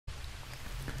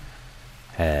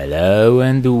Hello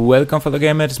and welcome fellow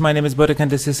gamers, my name is Borek and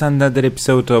this is another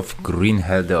episode of Green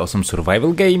Hell, the awesome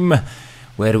survival game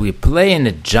where we play in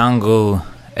the jungle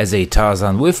as a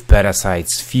Tarzan with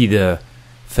parasites, fever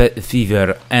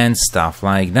and stuff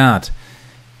like that.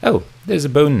 Oh, there's a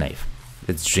bone knife.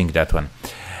 Let's drink that one.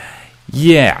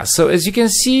 Yeah, so as you can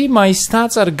see my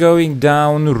stats are going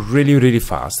down really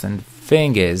fast, and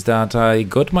thing is that I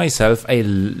got myself a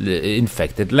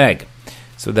infected leg.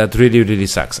 So that really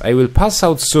sucks. I will pass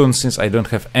out soon since I don't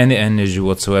have any energy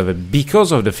whatsoever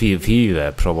because of the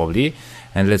fever probably.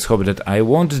 And let's hope that I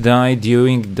won't die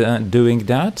doing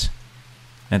that.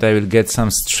 And I will get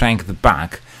some strength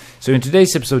back. So in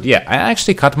today's episode, yeah, I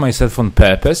actually cut myself on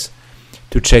purpose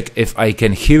to check if I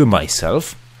can heal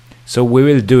myself. So we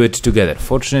will do it together.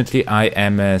 Fortunately, I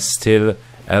am still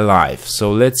alive.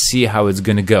 So let's see how it's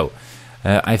gonna go.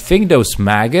 I think those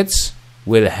maggots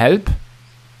will help.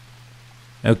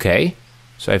 Okay,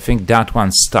 so I think that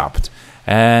one stopped.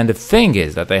 And the thing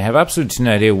is that I have absolutely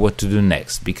no idea what to do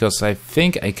next, because I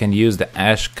think I can use the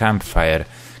campfire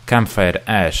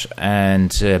ash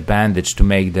and bandage to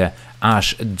make the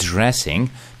ash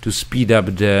dressing to speed up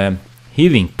the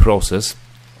healing process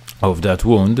of that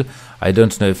wound. I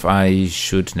don't know if I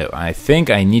should know. I think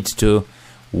I need to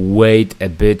wait a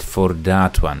bit for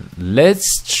that one.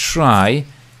 Let's try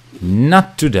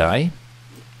not to die.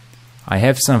 I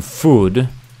have some food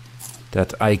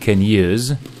that I can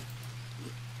use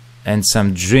and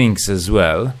some drinks as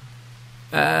well.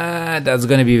 That's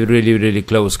gonna be really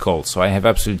close call, so I have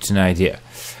absolutely no idea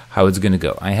how it's gonna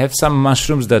go. I have some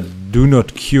mushrooms that do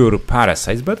not cure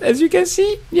parasites, but as you can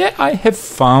see, yeah, I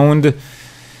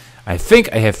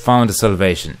think I have found a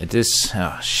salvation. It is,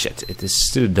 oh shit, it is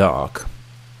still dark.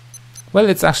 Well,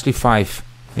 it's actually 5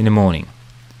 in the morning,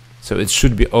 so it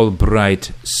should be all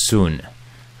bright soon.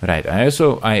 Right,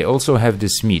 I also have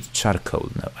this meat,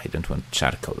 charcoal. No, I don't want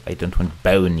charcoal. I don't want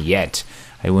bone yet.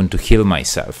 I want to heal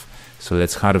myself. So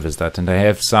let's harvest that. And I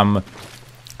have some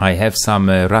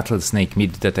rattlesnake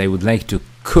meat that I would like to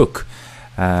cook.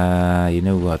 You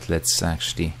know what? Let's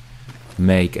actually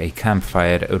make a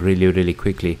campfire really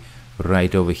quickly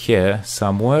right over here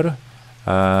somewhere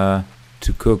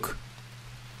to cook.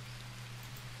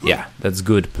 Yeah, that's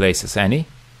good place as any.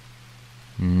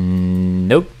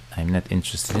 Nope. I'm not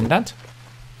interested in that.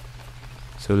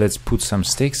 So let's put some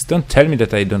sticks. Don't tell me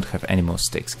that I don't have any more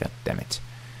sticks. God damn it.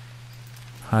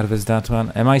 Harvest that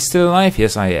one. Am I still alive?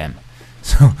 Yes, I am.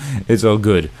 So it's all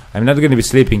good. I'm not going to be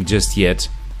sleeping just yet.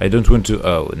 I don't want to...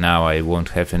 Oh, now I won't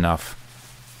have enough.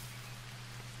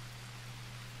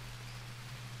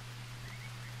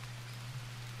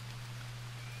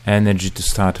 Energy to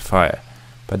start a fire.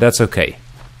 But that's okay.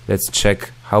 Let's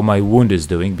check how my wound is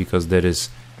doing, because there is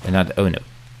another... Oh no.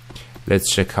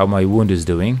 Let's check how my wound is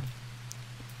doing.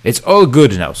 It's all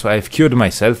good now, so I've cured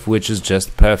myself, which is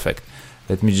just perfect.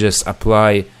 Let me just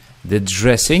apply the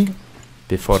dressing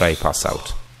before I pass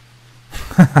out.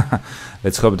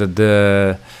 Let's hope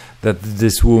that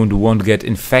this wound won't get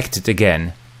infected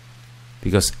again,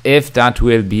 because if that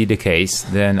will be the case,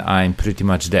 then I'm pretty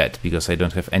much dead, because I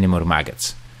don't have any more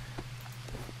maggots.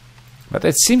 But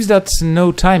it seems that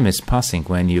no time is passing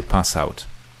when you pass out,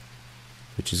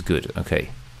 which is good. Okay.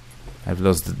 I've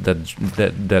lost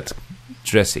that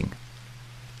dressing.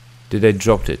 Did I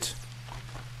drop it?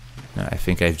 No, I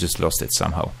think I've just lost it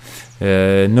somehow.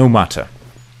 No matter.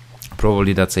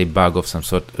 Probably that's a bug of some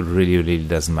sort. Really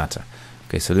doesn't matter.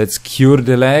 Okay, so let's cure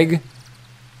the leg.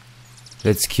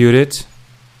 Let's cure it.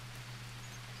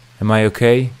 Am I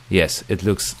okay? Yes, it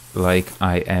looks like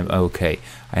I am okay.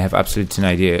 I have absolutely no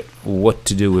idea what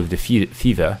to do with the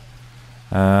fever.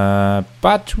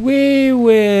 But we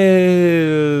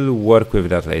will work with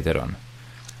that later on.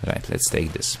 Right, let's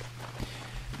take this.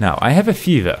 Now, I have a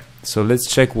fever, so let's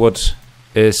check what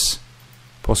is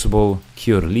possible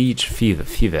cure. Leech, fever.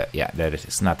 Yeah, there it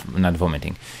is, not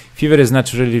vomiting. Fever is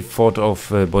naturally fought off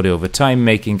body over time,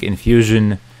 making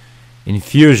infusion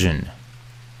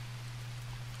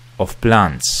of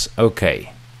plants.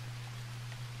 Okay.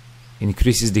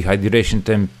 Increases dehydration,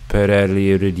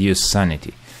 temporarily reduce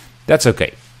sanity. That's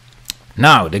okay.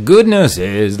 Now, the good news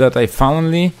is that I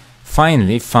finally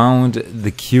found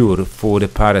the cure for the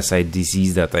parasite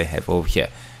disease that I have over here.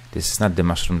 This is not the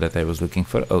mushroom that I was looking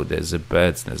for. Oh, there's a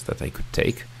bird's nest that I could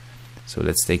take. So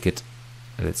let's take it.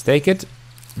 Let's take it.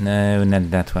 No, not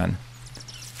that one.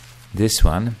 This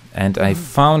one. And I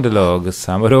found a log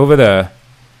somewhere over there.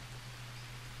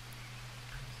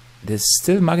 There's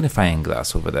still magnifying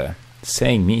glass over there,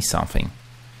 saying me something.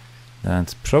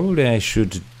 And probably I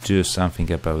should do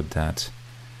something about that.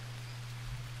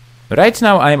 Right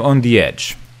now I'm on the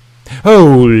edge.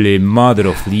 Holy mother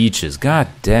of leeches, god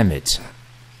damn it.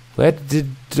 Where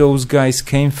did those guys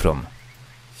came from?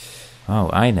 Oh,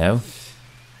 I know.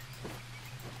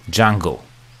 Jungle.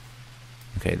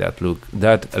 Okay, that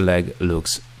leg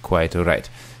looks quite alright.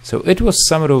 So it was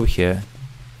somewhere over here.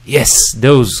 Yes,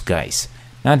 those guys.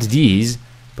 Not these,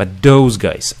 but those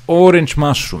guys. Orange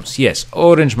mushrooms. Yes,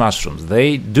 orange mushrooms.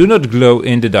 They do not glow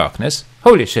in the darkness.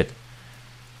 Holy shit.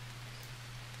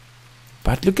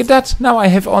 But look at that. Now I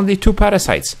have only 2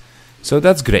 parasites. So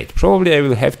that's great. Probably I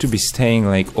will have to be staying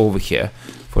like over here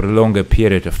for a longer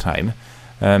period of time.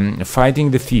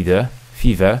 Fighting the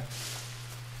fever.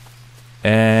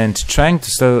 And trying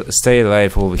to stay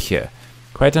alive over here.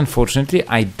 Quite unfortunately,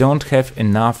 I don't have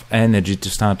enough energy to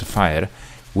start a fire,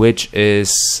 which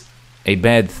is a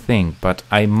bad thing. But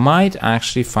I might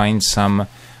actually find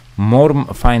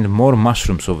more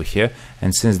mushrooms over here.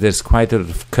 And since there's quite a lot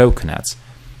of coconuts,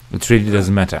 it really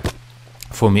doesn't matter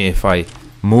for me if I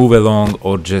move along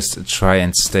or just try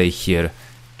and stay here.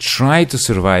 Try to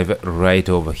survive right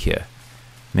over here.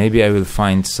 Maybe I will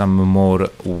find some more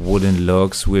wooden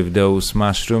logs with those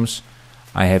mushrooms.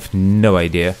 I have no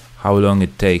idea how long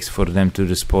it takes for them to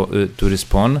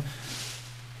respawn.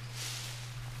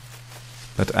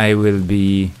 But I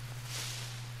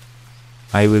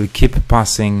will keep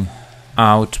passing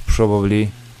out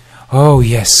probably. Oh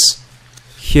yes,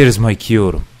 here's my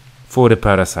cure for the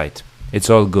parasite. It's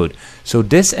all good. So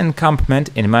this encampment,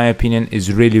 in my opinion, is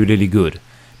really, really good.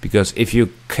 Because if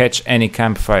you catch any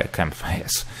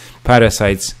campfires,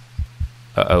 parasites,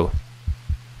 uh-oh,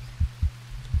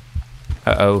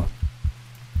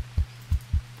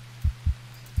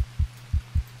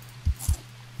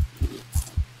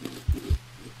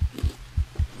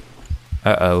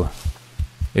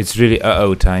 it's really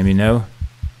uh-oh time, you know.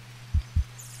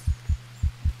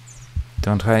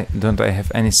 Don't I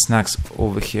have any snacks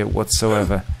over here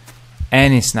whatsoever?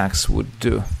 Any snacks would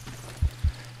do.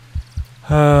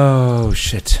 Oh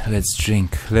shit, let's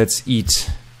drink, let's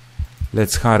eat,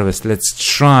 let's harvest, let's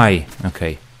try,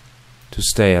 okay, to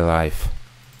stay alive.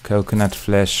 Coconut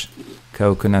flesh,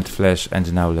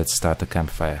 and now let's start a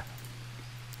campfire.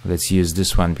 Let's use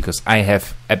this one because I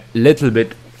have a little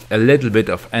bit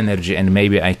of energy and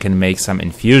maybe I can make some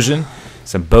infusion,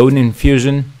 some bone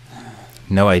infusion.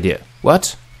 No idea.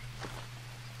 What?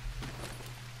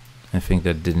 I think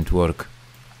that didn't work.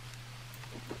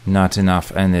 Not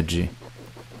enough energy.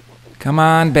 Come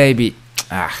on, baby.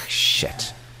 Ah,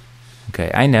 shit. Okay,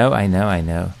 I know.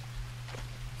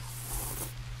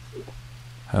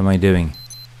 How am I doing?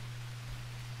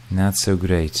 Not so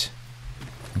great.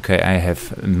 Okay, I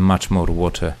have much more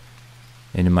water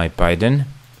in my Biden.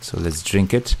 So let's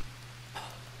drink it.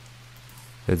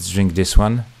 Let's drink this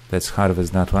one. Let's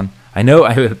harvest that one. I know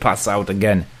I will pass out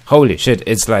again. Holy shit,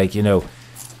 it's like, you know,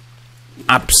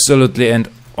 absolutely and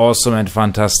awesome and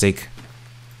fantastic.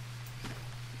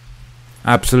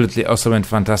 Absolutely awesome and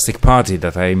fantastic party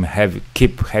that I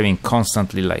keep having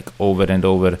constantly, like over and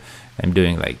over. I'm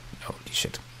doing like, holy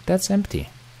shit, that's empty.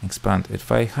 Expand.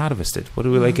 If I harvest it, what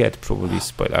will I get? Probably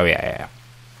spoil. Oh yeah.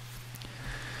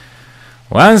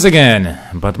 Once again,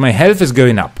 but my health is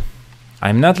going up.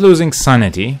 I'm not losing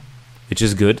sanity, which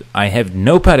is good. I have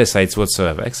no parasites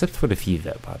whatsoever, except for the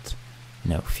fever. But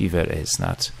no, fever is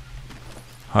not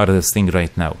hardest thing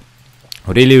right now.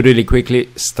 Really, really quickly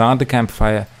start the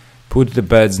campfire. Put the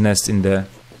bird's nest in there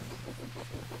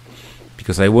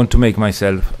because I want to make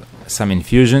myself some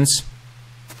infusions.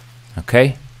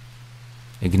 Okay.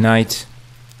 Ignite.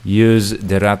 Use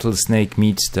the rattlesnake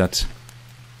meat that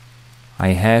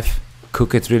I have.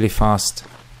 Cook it really fast.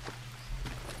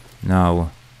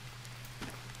 Now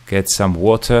get some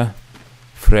water,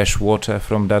 fresh water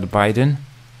from that Biden.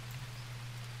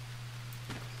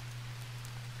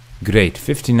 Great,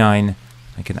 59.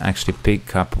 I can actually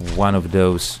pick up one of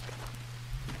those.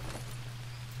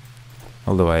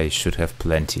 Although I should have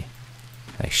plenty.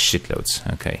 Like shitloads.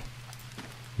 Okay.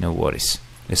 No worries.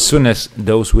 As soon as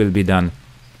those will be done,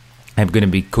 I'm going to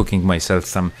be cooking myself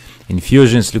some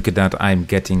infusions. Look at that. I'm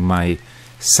getting my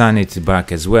sanity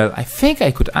back as well. I think I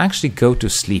could actually go to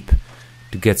sleep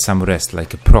to get some rest,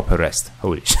 like a proper rest.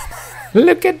 Holy shit.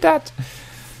 Look at that.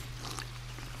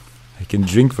 I can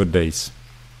drink for days.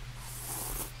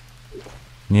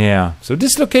 Yeah. So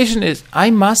this location is,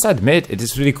 I must admit, it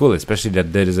is really cool, especially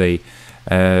that there is a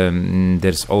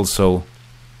there's also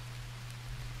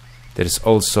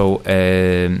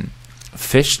a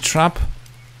fish trap.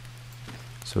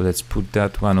 So let's put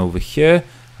that one over here.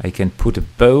 I can put a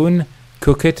bone,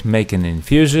 cook it, make an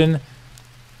infusion.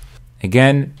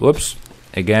 Again, whoops,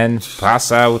 again,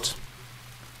 pass out.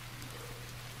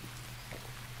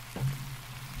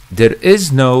 There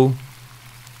is no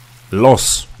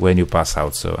loss when you pass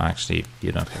out, so actually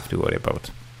you don't have to worry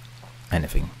about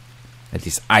anything. At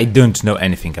least I don't know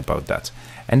anything about that.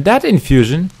 And that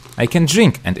infusion I can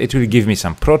drink, and it will give me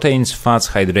some proteins, fats,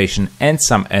 hydration, and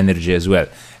some energy as well.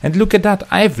 And look at that,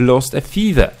 I've lost a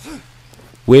fever,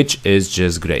 which is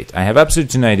just great. I have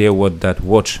absolutely no idea what that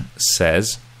watch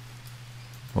says.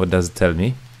 What does it tell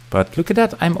me? But look at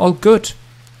that, I'm all good.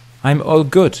 I'm all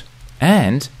good.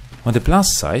 And on the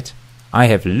plus side, I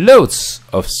have loads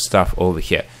of stuff over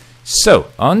here. So,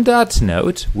 on that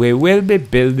note, we will be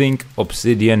building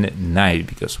obsidian knife,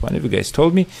 because one of you guys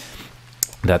told me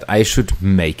that I should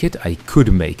make it. I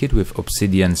could make it with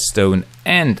obsidian stone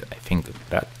and I think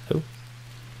that, no.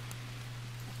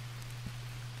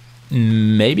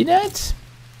 Maybe not.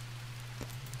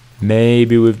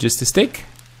 Maybe with just a stick.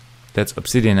 That's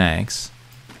obsidian axe.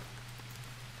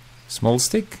 Small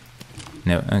stick?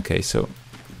 No, okay, so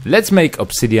let's make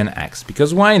obsidian axe,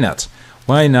 because why not?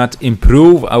 Why not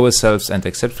improve ourselves, and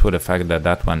except for the fact that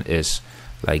that one is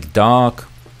like dark,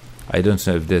 I don't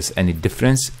know if there's any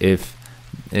difference if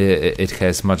it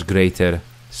has much greater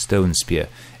stone spear,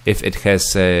 if it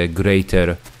has a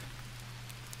greater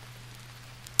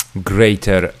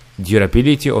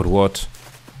durability or what.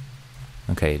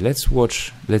 Okay, let's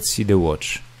see the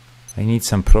watch. I need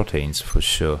some proteins for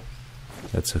sure.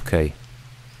 That's okay.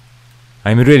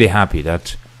 I'm really happy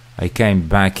that I came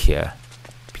back here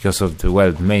because of the,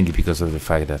 well, mainly because of the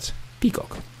fact that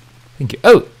peacock. Thank you.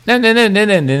 Oh,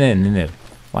 no.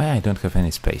 Why I don't have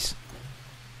any space?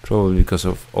 Probably because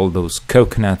of all those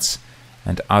coconuts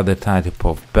and other type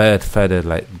of bird feather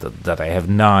like that I have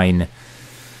 9.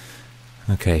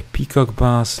 Okay, peacock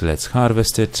bars, let's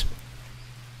harvest it.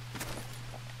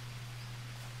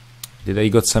 Did I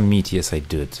got some meat? Yes, I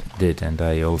did, and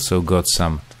I also got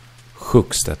some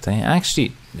hooks that I actually,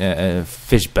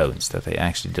 fish bones that I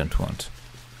actually don't want.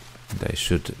 And I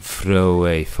should throw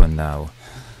away for now.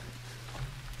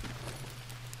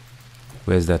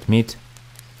 Where's that meat?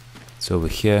 It's over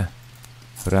here.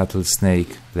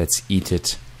 Rattlesnake, let's eat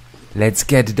it. Let's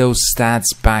get those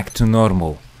stats back to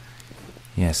normal.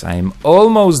 Yes, I am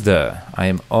almost there. I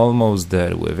am almost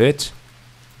there with it.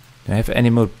 Do I have any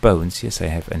more bones? Yes, I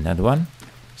have another one.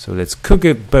 So let's cook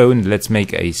a bone. Let's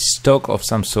make a stock of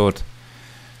some sort.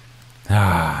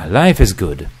 Ah, life is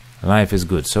good. Life is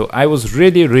good. So I was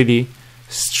really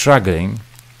struggling.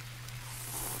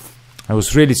 I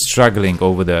was really struggling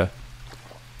over there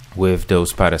with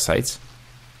those parasites.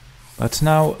 But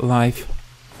now life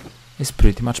is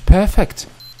pretty much perfect.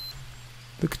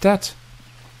 Look at that.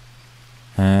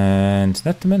 And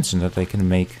not to mention that I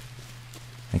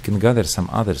can gather some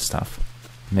other stuff,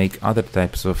 make other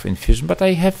types of infusion, but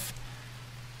I have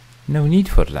no need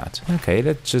for that. Okay,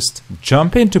 let's just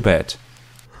jump into bed.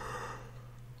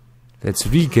 Let's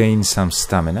regain some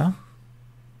stamina.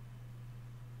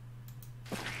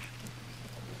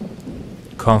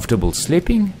 Comfortable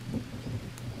sleeping.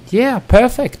 Yeah,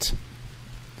 perfect.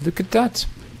 Look at that.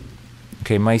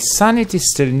 Okay, my sanity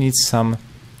still needs some...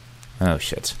 Oh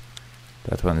shit.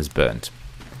 That one is burnt.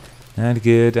 Not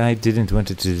good, I didn't want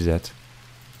to do that.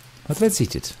 But let's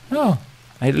eat it. Oh,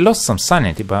 I lost some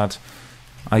sanity, but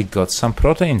I got some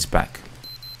proteins back.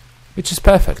 Which is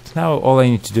perfect. Now all I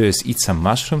need to do is eat some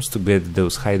mushrooms to get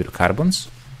those hydrocarbons.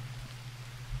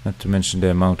 Not to mention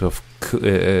the amount of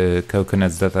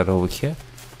coconuts that are over here.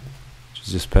 Which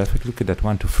is just perfect. Look at that,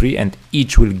 1, 2, 3, and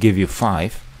each will give you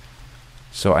 5.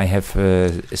 So I have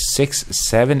 6,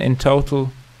 7 in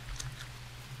total.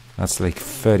 That's like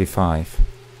 35.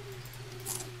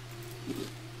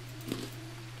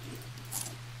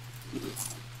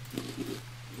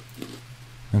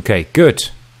 Okay, good.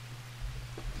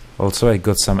 Also, I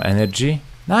got some energy.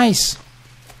 Nice!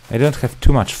 I don't have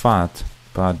too much fat,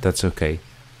 but that's okay.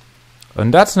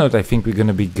 On that note, I think we're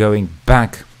gonna be going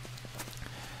back,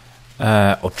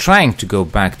 or trying to go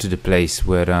back to the place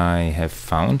where I have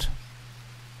found,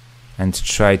 and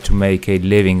try to make a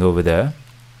living over there.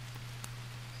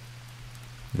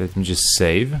 Let me just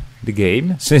save the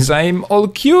game, since I'm all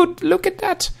cute. Look at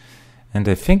that! And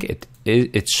I think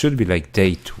it should be like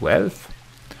day 12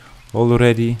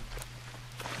 already.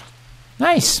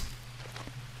 Nice!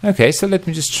 Okay, so let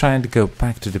me just try and go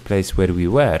back to the place where we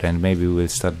were, and maybe we'll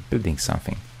start building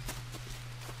something.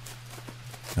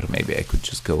 Or maybe I could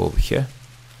just go over here.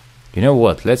 You know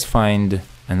what? Let's find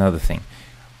another thing.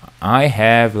 I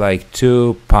have like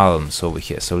 2 palms over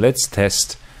here, so let's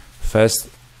test first.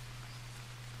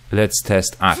 Let's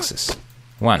test axes.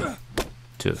 1,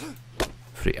 2,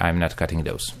 3. I'm not cutting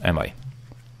those, am I?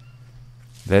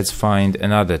 Let's find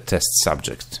another test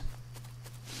subject.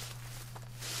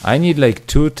 I need like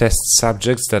 2 test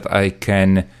subjects that I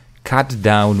can cut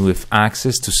down with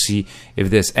axes to see if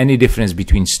there's any difference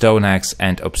between stone axe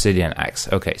and obsidian axe.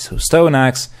 Okay, so stone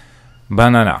axe,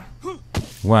 banana.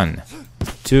 1,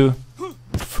 2,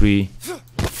 3,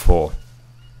 4.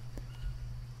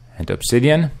 And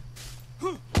obsidian.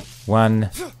 1,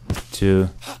 2,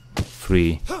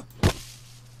 3.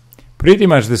 Pretty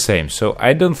much the same. So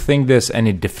I don't think there's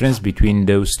any difference between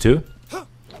those two.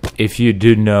 If you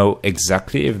do know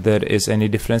exactly if there is any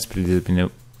difference,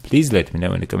 please let me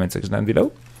know in the comment section down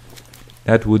below.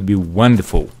 That would be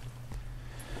wonderful.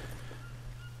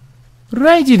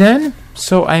 Righty then.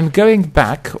 So I'm going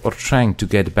back, or trying to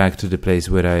get back to the place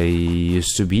where I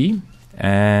used to be,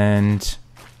 and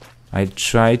I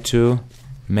try to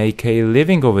make a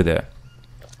living over there.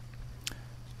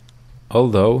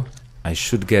 Although I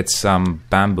should get some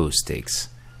bamboo sticks,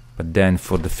 but then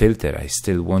for the filter I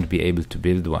still won't be able to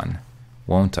build one,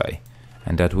 won't I?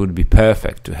 And that would be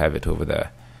perfect to have it over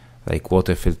there. Like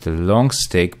water filter, long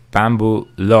stick, bamboo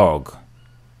log.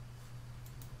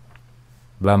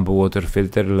 Bamboo water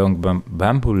filter, long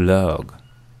bamboo log.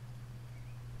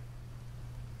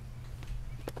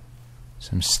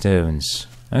 Some stones.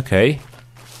 Okay.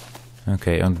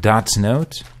 Okay, on that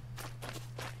note,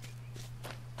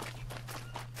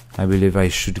 I believe I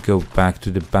should go back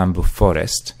to the bamboo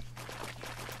forest.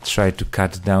 Try to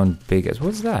cut down big as...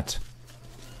 What's that?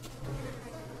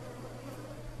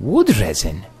 Wood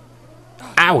resin.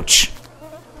 Ouch!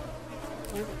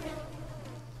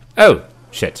 Oh,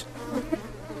 shit.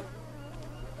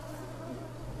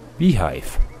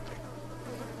 Beehive.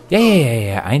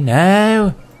 Yeah, I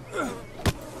know.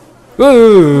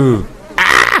 Ooh!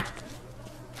 Ah!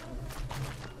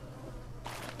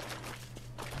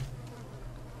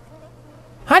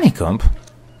 Honeycomb?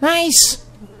 Nice!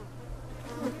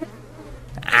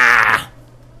 Ah!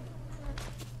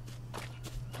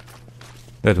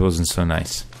 That wasn't so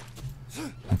nice.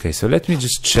 Okay, so let me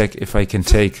just check if I can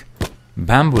take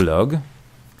bamboo log,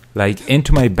 like,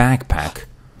 into my backpack.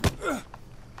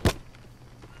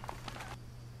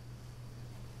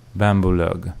 Bamboo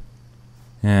log.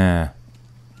 Yeah.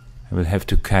 I will have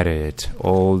to carry it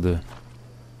all the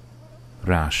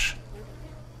rush.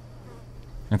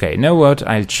 Okay, you know what?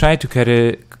 I'll try to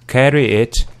carry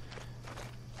it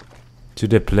to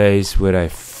the place where I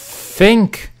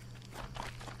think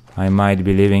I might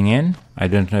be living in. I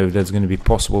don't know if that's going to be a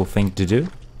possible thing to do.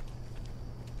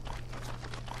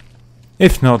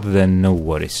 If not, then no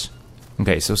worries.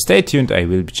 Okay, so stay tuned, I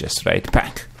will be just right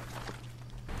back.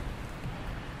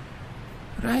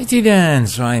 Righty then,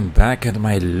 so I'm back at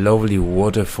my lovely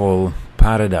waterfall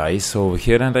paradise over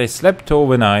here, and I slept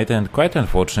overnight, and quite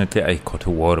unfortunately I caught a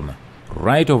worm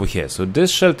right over here. So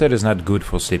this shelter is not good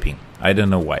for sleeping. I don't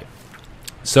know why.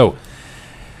 So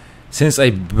since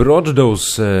I brought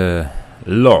those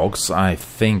logs, I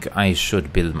think I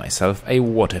should build myself a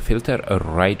water filter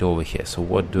right over here. So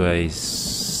what do I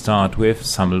start with?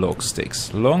 Some log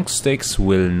sticks. Long sticks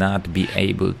will not be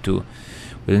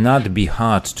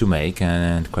hard to make,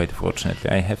 and quite fortunately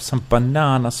I have some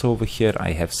bananas over here.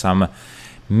 I have some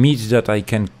meat that I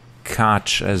can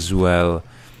catch as well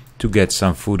to get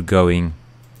some food going,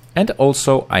 and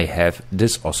also I have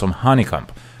this awesome honeycomb.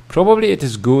 Probably it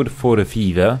is good for the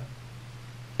fever.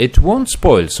 It won't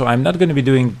spoil, so I'm not going to be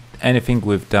doing anything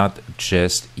with that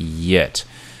just yet.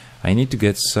 I need to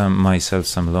get myself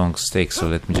some long sticks, so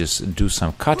let me just do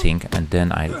some cutting, and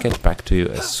then I'll get back to you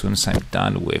as soon as I'm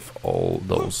done with all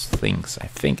those things. I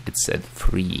think it said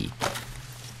 3.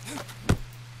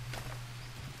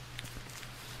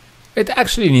 It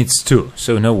actually needs 2,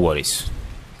 so no worries.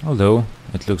 Although,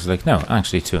 it looks like, no,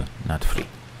 actually 2, not 3.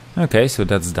 Okay, so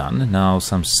that's done. Now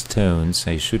some stones.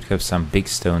 I should have some big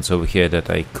stones over here that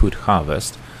I could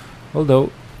harvest. Although,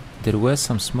 there were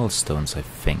some small stones, I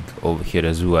think, over here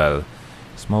as well.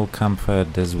 Small camphor,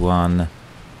 there's one.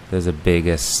 There's a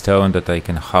bigger stone that I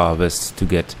can harvest to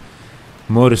get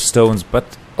more stones.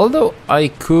 But although I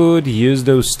could use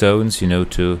those stones, you know,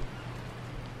 to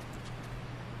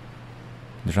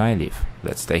dry leaf.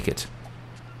 Let's take it.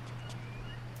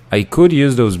 I could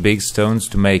use those big stones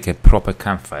to make a proper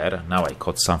campfire. Now I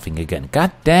caught something again.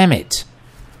 God damn it!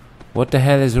 What the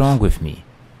hell is wrong with me?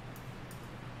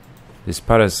 This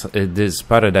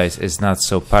paradise is not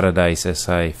so paradise as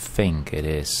I think it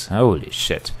is. Holy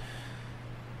shit.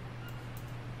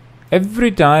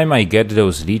 Every time I get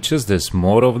those leeches, there's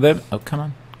more of them. Oh, come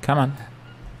on. Come on.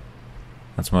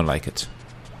 That's more like it.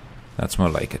 That's more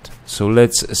like it. So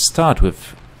let's start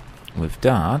with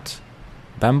that.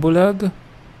 Bamboo log.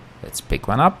 Let's pick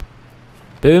one up.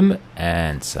 Boom.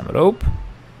 And some rope.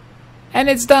 And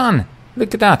it's done.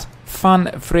 Look at that. Fun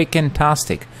freaking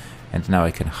tastic. And now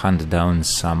I can hunt down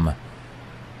some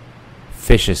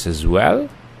fishes as well.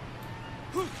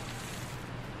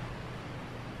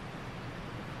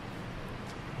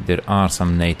 There are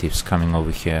some natives coming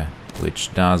over here,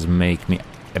 which does make me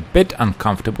a bit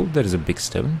uncomfortable. There is a big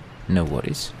stone, no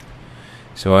worries.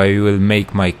 So I will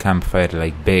make my campfire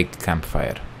like big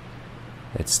campfire.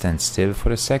 Let's stand still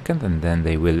for a second and then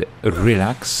they will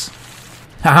relax.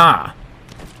 Haha!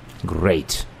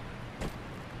 Great.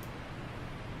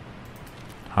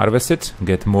 Harvest it,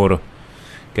 get more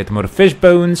fish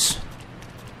bones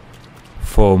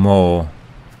for more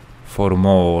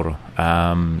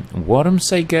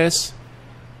worms, I guess.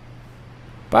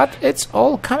 But it's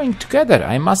all coming together,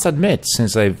 I must admit.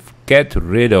 Since I've get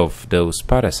rid of those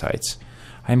parasites,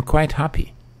 I'm quite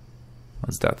happy.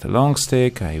 What's that? A long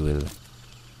stick. I will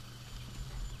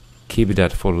keep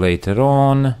that for later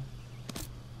on.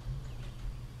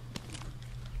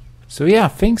 So yeah,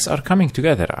 things are coming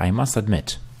together, I must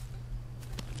admit.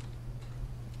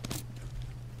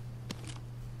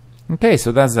 Okay,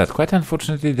 so that's that. Quite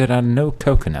unfortunately, there are no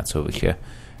coconuts over here.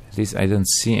 At least I don't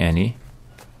see any.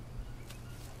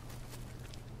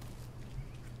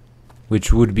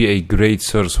 Which would be a great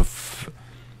source of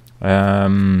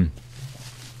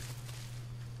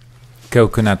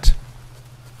coconut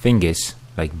thingies,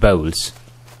 like bowls.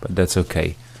 But that's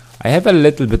okay. I have a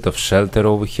little bit of shelter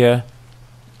over here.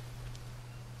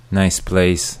 Nice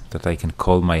place that I can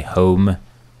call my home.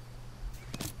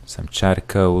 Some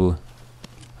charcoal.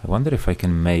 I wonder if I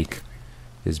can make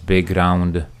this big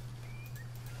round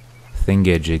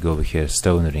thingy-jig over here,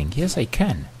 stone ring. Yes, I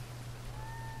can.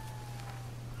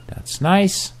 That's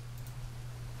nice.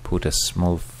 Put a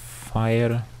small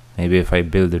fire. Maybe if I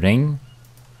build a ring.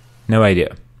 No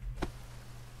idea.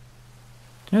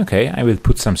 Okay, I will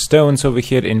put some stones over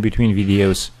here in between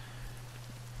videos.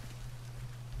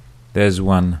 There's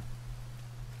one.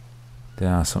 There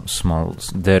are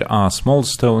small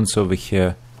stones over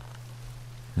here.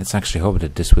 Let's actually hope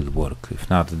that this will work. If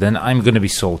not, then I'm gonna be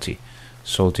salty.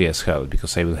 Salty as hell,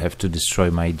 because I will have to destroy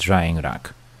my drying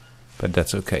rack. But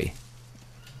that's okay.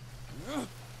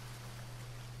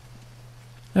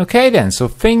 Okay then, so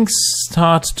things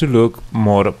start to look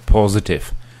more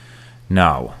positive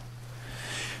now.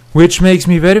 Which makes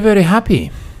me very, very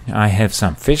happy. I have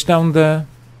some fish down there.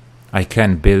 I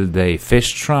can build a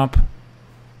fish trap.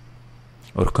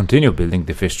 Or continue building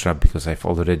the fish trap, because I've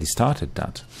already started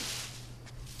that.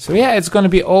 So yeah, it's gonna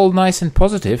be all nice and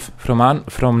positive from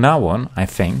now on, I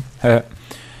think.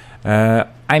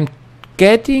 I'm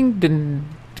getting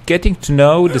to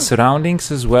know the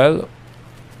surroundings as well.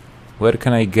 Where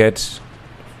can I get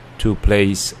to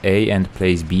place A and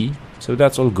place B? So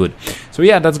that's all good. So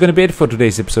yeah, that's gonna be it for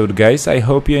today's episode, guys. I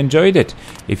hope you enjoyed it.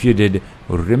 If you did,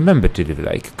 remember to leave a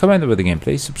like, comment about the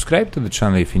gameplay, subscribe to the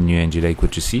channel if you're new and you like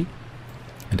what you see.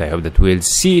 And I hope that we'll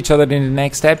see each other in the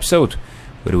next episode,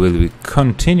 where we'll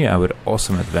continue our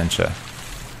awesome adventure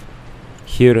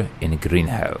here in Green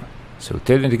Hell. So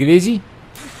till then, take it easy.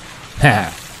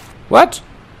 What?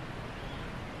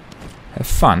 Have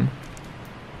fun.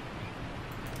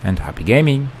 And happy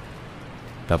gaming.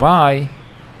 Bye bye.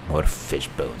 More fish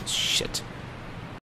bones. Shit.